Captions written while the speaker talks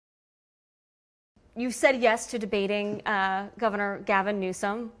you said yes to debating Governor Gavin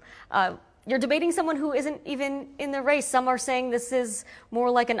Newsom. You're debating someone who isn't even in the race. Some are saying this is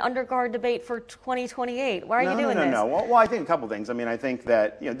more like an undercard debate for 2028. Why are you doing this? No. Well, I think a couple things. I mean, I think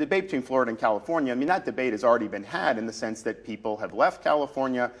that, the debate between Florida and California, I mean, that debate has already been had in the sense that people have left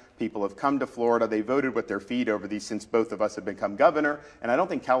California, people have come to Florida, they voted with their feet over these since both of us have become governor, and I don't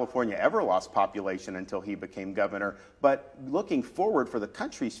think California ever lost population until he became governor. But looking forward for the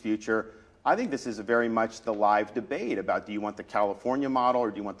country's future, I think this is very much the live debate about, do you want the California model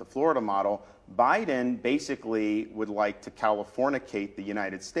or do you want the Florida model? Biden basically would like to Californicate the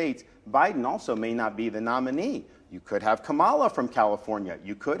United States. Biden also may not be the nominee. You could have Kamala from California.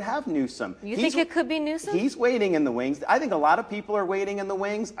 You could have Newsom. You think it could be Newsom? He's waiting in the wings. I think a lot of people are waiting in the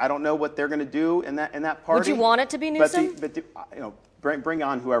wings. I don't know what they're going to do in that party. Would you want it to be Newsom? But bring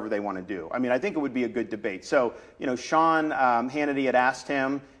on whoever they want to do. I mean, I think it would be a good debate. So, Sean Hannity had asked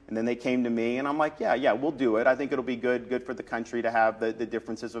him, and then they came to me, and I'm like, yeah, we'll do it. I think it'll be good for the country to have the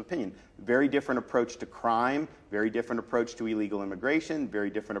differences of opinion. Very different approach to crime, very different approach to illegal immigration, very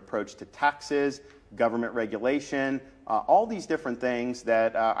different approach to taxes, government regulation, all these different things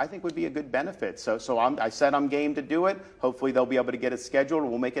that I think would be a good benefit. So I said I'm game to do it. Hopefully they'll be able to get it scheduled,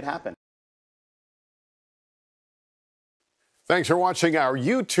 and we'll make it happen. Thanks for watching our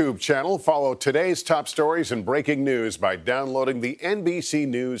YouTube channel. Follow today's top stories and breaking news by downloading the NBC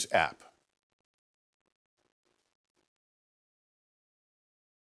News app.